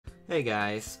Hey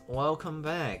guys, welcome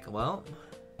back. Well,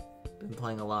 been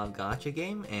playing a lot of gacha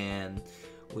game and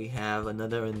we have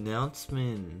another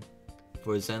announcement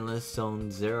for Zenless Zone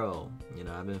Zero. You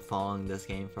know, I've been following this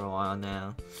game for a while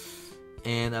now.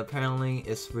 And apparently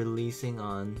it's releasing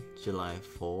on July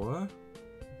 4.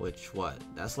 Which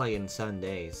that's like in 7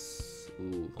 days.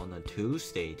 Ooh, on a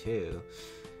Tuesday too.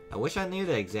 I wish I knew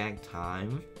the exact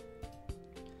time.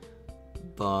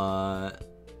 But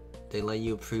they let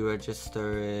you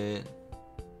pre-register it.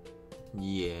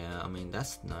 Yeah, I mean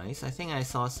that's nice. I think I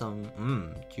saw some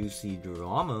juicy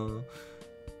drama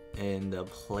in the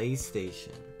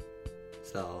PlayStation.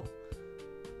 So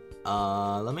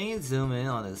let me zoom in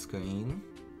on the screen.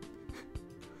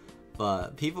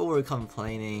 But people were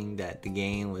complaining that the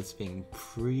game was being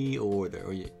pre-ordered,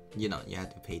 or you know, you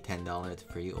had to pay $10 to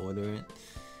pre-order it.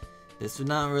 There's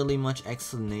not really much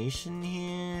explanation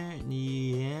here.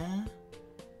 Yeah,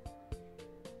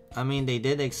 I mean, they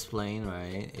did explain,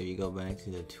 right? If you go back to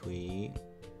the tweet,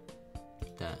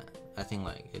 that I think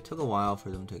like it took a while for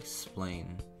them to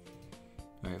explain,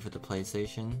 right, for the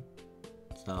PlayStation.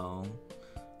 So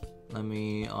let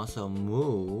me also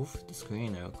move the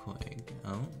screen real quick.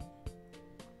 Oh,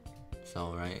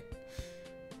 so right.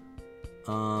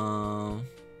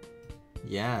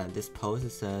 Yeah, this post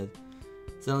it said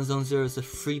Zenless Zone Zero is a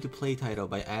free-to-play title.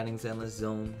 By adding Zenless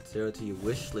Zone Zero to your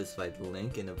wishlist by the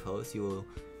link in the post, you will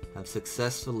have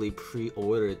successfully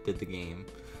pre-ordered the game.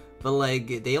 But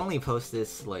like, they only posted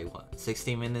this like what,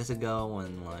 60 minutes ago,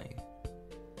 when like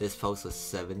this post was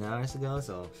 7 hours ago.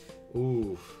 So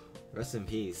ooh, rest in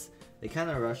peace. They kind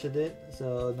of rushed it.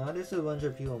 So now there's a bunch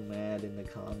of people mad in the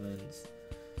comments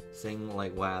saying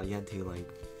like, wow, you had to like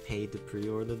pay to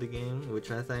pre-order the game,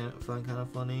 which I find kind of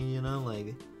funny, you know.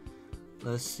 Like,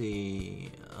 let's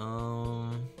see,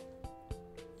 yeah,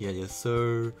 yes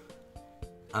sir.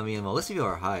 I mean, most people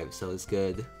are hyped, so it's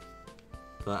good.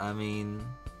 But I mean,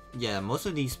 yeah, most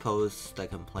of these posts that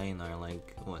complain are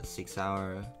like, what, 6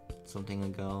 hours something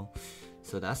ago.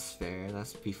 So that's fair.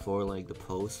 That's before like the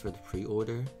post for the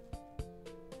pre-order,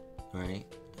 right?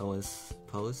 That was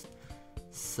post.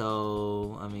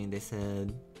 So I mean, they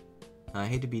said, I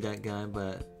hate to be that guy,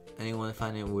 but anyone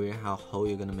find it weird how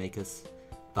you're gonna make us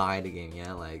buy the game?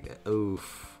 Yeah, like,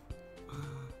 oof.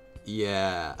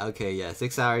 Yeah, okay, yeah,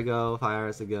 6 hours ago, 5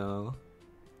 hours ago,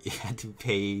 you had to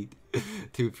pay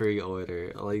to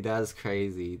pre-order. Like, that's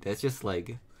crazy. That's just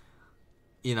like,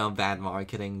 you know, bad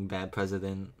marketing, bad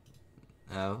president.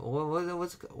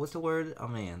 What's the word? Oh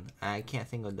man, I can't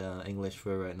think of the English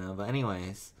word right now. But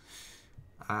anyways,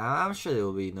 I'm sure there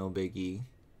will be no biggie.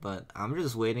 But I'm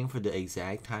just waiting for the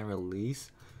exact time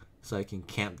release so I can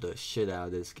camp the shit out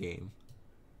of this game.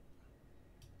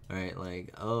 Alright,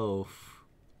 like, oh.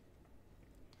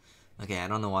 Okay, I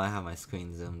don't know why I have my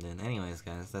screen zoomed in. Anyways,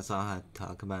 guys, that's all I had to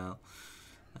talk about.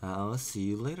 I'll see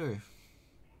you later.